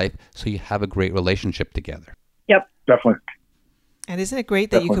exercise life so you have a great relationship together. Yep, definitely. And isn't it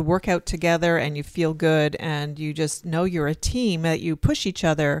great that you could work out together and you feel good and you just know you're a team, that you push each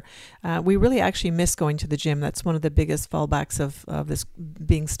other? We really actually miss going to the gym. That's one of the biggest fallbacks of this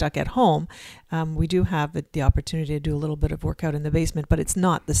being stuck at home. We do have the opportunity to do a little bit of workout in the basement, but it's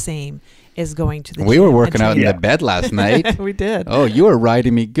not the same as going to the gym. We were working out in the bed last night. We did. Oh, you were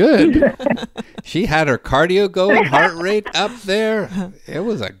riding me good. She had her cardio going, heart rate up there. It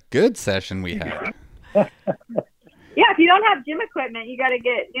was a good session we had. Yeah, if you don't have gym equipment, you got to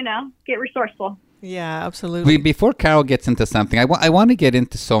get resourceful. Yeah, absolutely. Before Carol gets into something, I want to get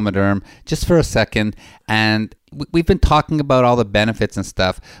into Somaderm just for a second. And we've been talking about all the benefits and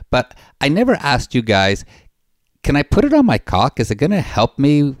stuff, but I never asked you guys, can I put it on my cock? Is it going to help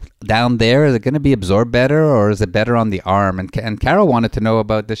me down there? Is it going to be absorbed better, or is it better on the arm? And Carol wanted to know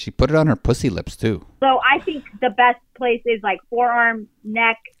about this. She put it on her pussy lips too. So I think the best place is like forearm,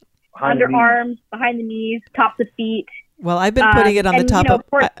 neck, underarms, behind the knees, tops of feet. Well, I've been putting it on the top of.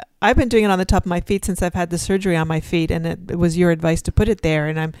 I've been doing it on the top of my feet since I've had the surgery on my feet, and it was your advice to put it there.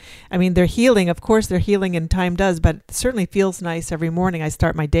 And I mean, they're healing. Of course, they're healing, and time does, but it certainly feels nice every morning. I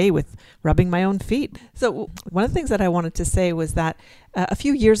start my day with rubbing my own feet. So one of the things that I wanted to say was that a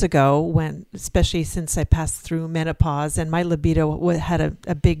few years ago, when, especially since I passed through menopause and my libido had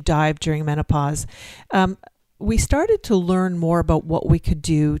a big dive during menopause. We started to learn more about what we could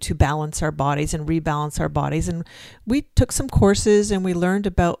do to balance our bodies and rebalance our bodies. And we took some courses and we learned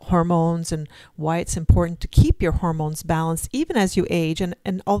about hormones and why it's important to keep your hormones balanced even as you age.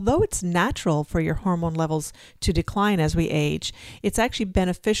 And although it's natural for your hormone levels to decline as we age, it's actually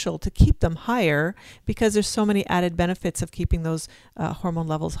beneficial to keep them higher because there's so many added benefits of keeping those hormone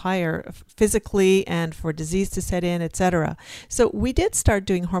levels higher physically and for disease to set in, etc. So we did start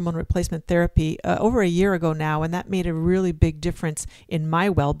doing hormone replacement therapy over a year ago now. And that made a really big difference in my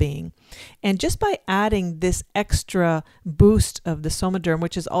well-being. And just by adding this extra boost of the Somaderm,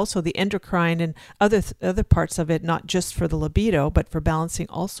 which is also the endocrine and other parts of it, not just for the libido, but for balancing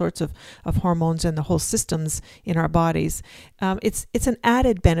all sorts of hormones and the whole systems in our bodies, it's an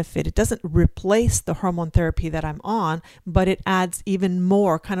added benefit. It doesn't replace the hormone therapy that I'm on, but it adds even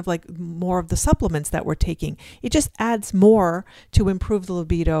more, kind of like more of the supplements that we're taking. It just adds more to improve the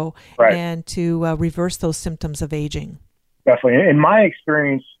libido and to reverse those symptoms of aging. Definitely. In my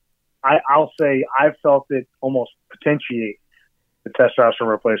experience, I'll say I've felt it almost potentiate the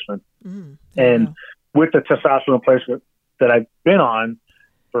testosterone replacement. And with the testosterone replacement that I've been on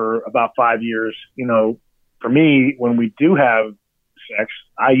for about 5 years, for me, when we do have sex,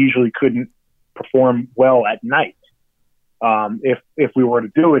 I usually couldn't perform well at night. If we were to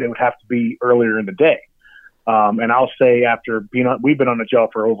do it, it would have to be earlier in the day. And I'll say after we've been on the gel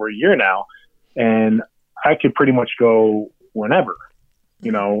for over a year now, and I could pretty much go whenever,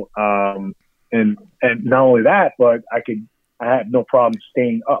 and not only that, but I had no problem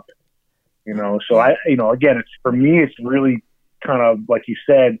staying up, so again, it's, for me, it's really kind of, like you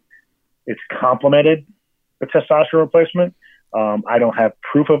said, it's complemented the testosterone replacement. I don't have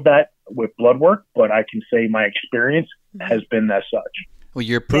proof of that with blood work, but I can say my experience has been as such. Well,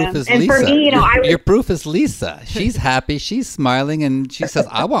 your proof is and Lisa. For me, your proof is Lisa. She's happy. She's smiling, and she says,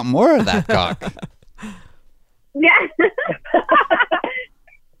 "I want more of that cock." Yeah.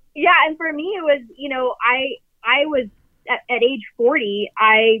 Yeah. And for me, it was, I was at age 40,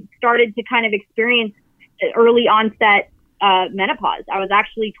 I started to kind of experience early onset menopause. I was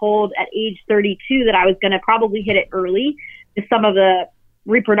actually told at age 32 that I was going to probably hit it early. Just some of the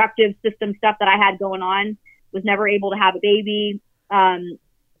reproductive system stuff that I had going on, was never able to have a baby.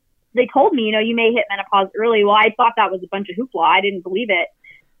 They told me, you may hit menopause early. Well, I thought that was a bunch of hoopla. I didn't believe it.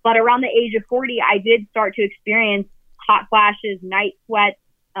 But around the age of 40, I did start to experience hot flashes, night sweats,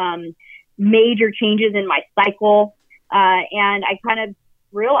 major changes in my cycle. And I kind of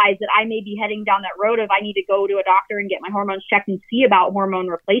realized that I may be heading down that road of I need to go to a doctor and get my hormones checked and see about hormone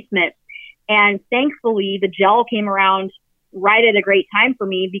replacement. And thankfully, the gel came around right at a great time for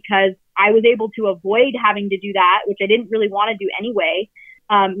me because I was able to avoid having to do that, which I didn't really want to do anyway.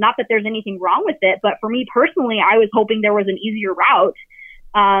 Not that there's anything wrong with it, but for me personally, I was hoping there was an easier route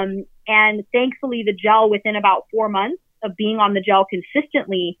And thankfully, the gel, within about 4 months of being on the gel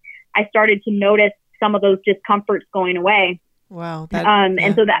consistently, I started to notice some of those discomforts going away. Wow.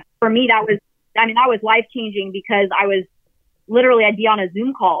 And so that, for me, that was life-changing, because I was literally, I'd be on a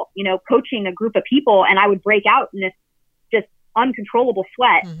Zoom call, coaching a group of people, and I would break out in this just uncontrollable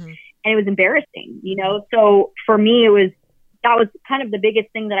sweat. And it was embarrassing, So for me, that was kind of the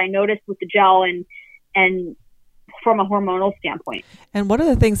biggest thing that I noticed with the gel, and from a hormonal standpoint. And one of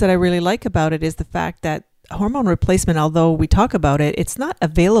the things that I really like about it is the fact that hormone replacement, although we talk about it, it's not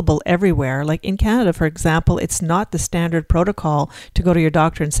available everywhere. Like in Canada, for example, it's not the standard protocol to go to your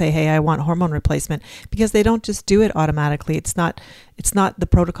doctor and say, hey, I want hormone replacement, because they don't just do it automatically. It's not the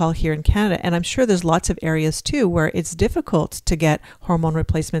protocol here in Canada. And I'm sure there's lots of areas too where it's difficult to get hormone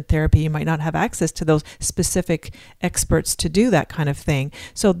replacement therapy. You might not have access to those specific experts to do that kind of thing.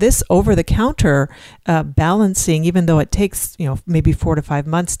 So this over-the-counter balancing, even though it takes, maybe 4 to 5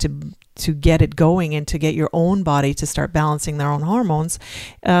 months to get it going and to get your own body to start balancing their own hormones,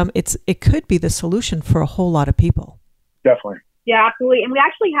 it could be the solution for a whole lot of people. Definitely. Yeah, absolutely. And we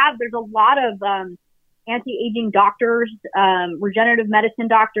actually there's a lot of anti-aging doctors, regenerative medicine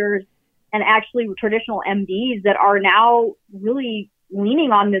doctors, and actually traditional MDs that are now really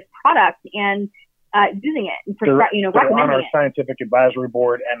leaning on this product and using it and they're recommending on our it. scientific advisory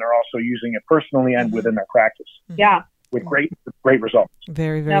board, and they're also using it personally and within their practice. Yeah. With great results.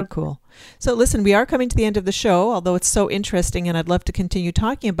 Very, very cool. So listen, we are coming to the end of the show, although it's so interesting and I'd love to continue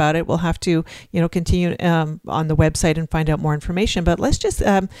talking about it. We'll have to, continue on the website and find out more information. But let's just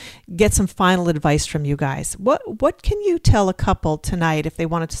get some final advice from you guys. What can you tell a couple tonight if they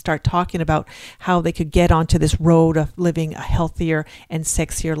wanted to start talking about how they could get onto this road of living a healthier and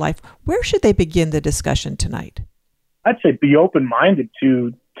sexier life? Where should they begin the discussion tonight? I'd say be open-minded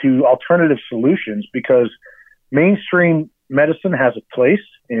to alternative solutions, because mainstream medicine has a place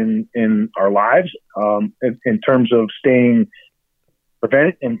in our lives, in terms of in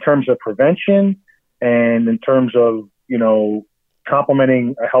terms of prevention, and in terms of,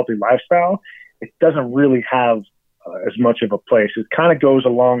 complementing a healthy lifestyle. It doesn't really have as much of a place. It kind of goes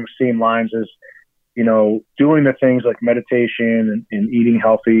along the same lines as, doing the things like meditation and eating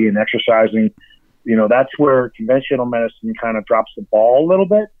healthy and exercising. That's where conventional medicine kind of drops the ball a little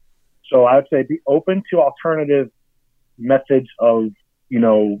bit. So I would say be open to alternative methods of,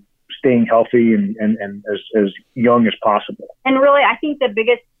 staying healthy and as young as possible. And really, I think the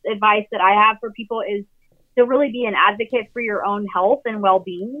biggest advice that I have for people is to really be an advocate for your own health and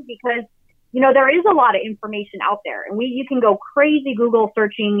well-being, because, there is a lot of information out there, and you can go crazy Google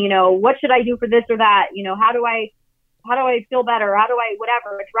searching, what should I do for this or that? How do I feel better? How do I,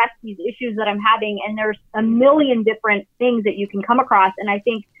 address these issues that I'm having? And there's a million different things that you can come across. And I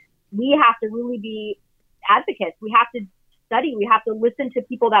think we have to really be advocates. We have to study. We have to listen to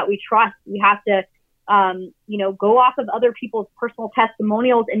people that we trust. We have to, go off of other people's personal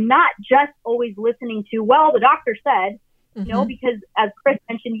testimonials, and not just always listening to, well, the doctor said, because as Chris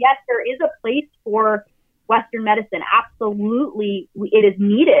mentioned, yes, there is a place for Western medicine. Absolutely. It is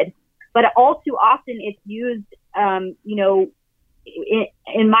needed, but all too often it's used, in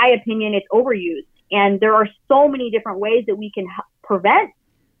my opinion, it's overused. And there are so many different ways that we can prevent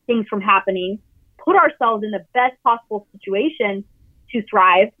things from happening, put ourselves in the best possible situation to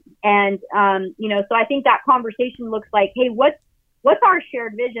thrive. And, so I think that conversation looks like, hey, what's our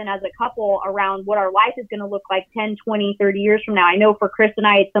shared vision as a couple around what our life is going to look like 10, 20, 30 years from now? I know for Chris and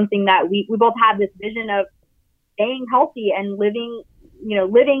I, it's something that we both have this vision of staying healthy and living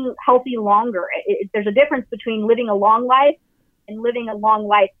healthy longer. There's a difference between living a long life and living a long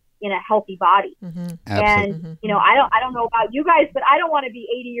life in a healthy body. And, I don't know about you guys, but I don't want to be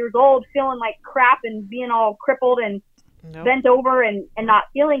 80 years old feeling like crap and being all crippled and bent over and not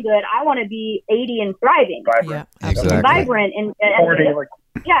feeling good. I want to be 80 and thriving. Vibrant. Yeah, exactly. And vibrant and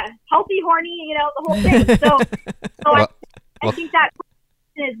healthy, horny, the whole thing. So I think that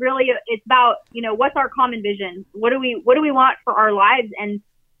is really, it's about, what's our common vision? What do we want for our lives? And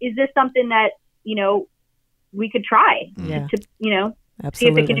is this something that, we could try to, Absolutely. see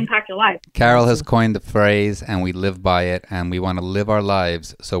if it can impact your life? Carol has coined the phrase, and we live by it, and we want to live our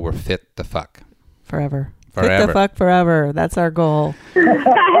lives so we're fit to fuck. Forever. Fit the fuck forever. That's our goal.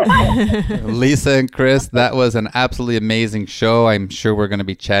 Lisa and Chris, that was an absolutely amazing show. I'm sure we're going to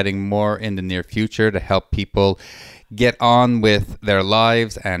be chatting more in the near future to help people get on with their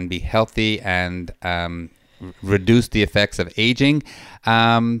lives and be healthy and reduce the effects of aging.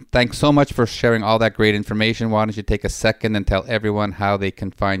 Thanks so much for sharing all that great information. Why don't you take a second and tell everyone how they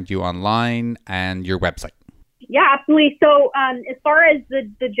can find you online and your website? Yeah, absolutely. So as far as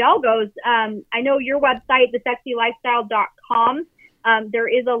the gel goes, I know your website, thesexylifestyle.com, There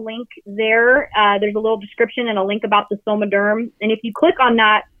is a link there. There's a little description and a link about the Somaderm. And if you click on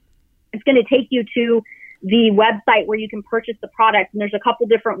that, it's going to take you to the website where you can purchase the product. And there's a couple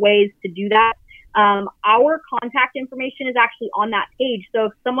different ways to do that. Our contact information is actually on that page. So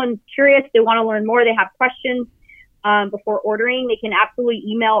if someone's curious, they want to learn more, they have questions before ordering, they can absolutely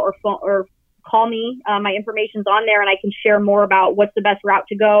email or phone or call me. My information's on there, and I can share more about what's the best route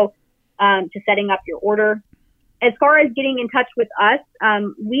to go to setting up your order. As far as getting in touch with us,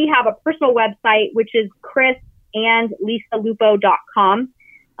 we have a personal website, which is chrisandlisalupo.com.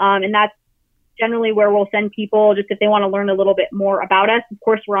 And that's generally where we'll send people just if they want to learn a little bit more about us. Of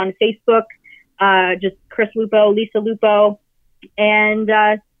course, we're on Facebook, just Chris Lupo, Lisa Lupo. And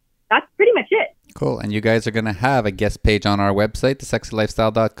that's pretty much it. Cool. And you guys are going to have a guest page on our website,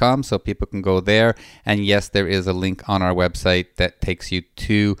 thesexylifestyle.com, so people can go there. And yes, there is a link on our website that takes you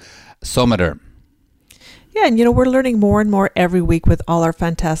to Somaderm. Yeah, and we're learning more and more every week with all our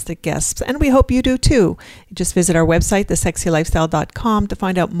fantastic guests, and we hope you do too. Just visit our website, thesexylifestyle.com, to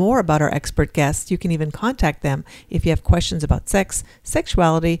find out more about our expert guests. You can even contact them if you have questions about sex,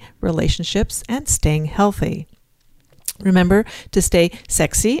 sexuality, relationships, and staying healthy. Remember to stay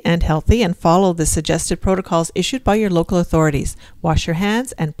sexy and healthy and follow the suggested protocols issued by your local authorities. Wash your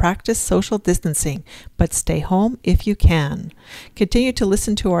hands and practice social distancing, but stay home if you can. Continue to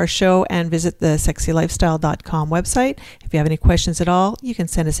listen to our show and visit the sexylifestyle.com website. If you have any questions at all, you can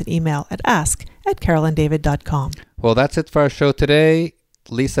send us an email at ask@carolanddavid.com. Well, that's it for our show today.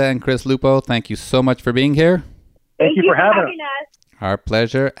 Lisa and Chris Lupo, thank you so much for being here. Thank you for having us. Our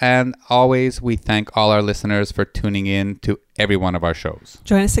pleasure. And always, we thank all our listeners for tuning in to every one of our shows.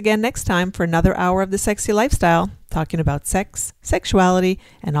 Join us again next time for another hour of The Sexy Lifestyle, talking about sex, sexuality,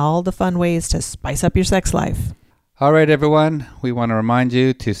 and all the fun ways to spice up your sex life. All right, everyone. We want to remind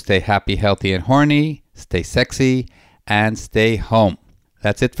you to stay happy, healthy, and horny, stay sexy, and stay home.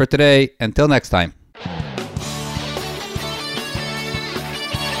 That's it for today. Until next time.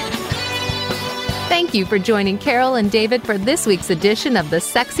 Thank you for joining Carol and David for this week's edition of The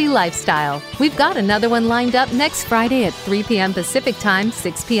Sexy Lifestyle. We've got another one lined up next Friday at 3 p.m. Pacific Time,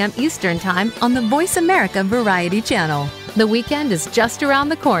 6 p.m. Eastern Time on the Voice America Variety Channel. The weekend is just around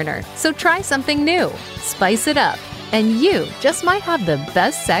the corner, so try something new, spice it up, and you just might have the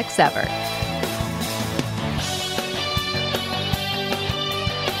best sex ever.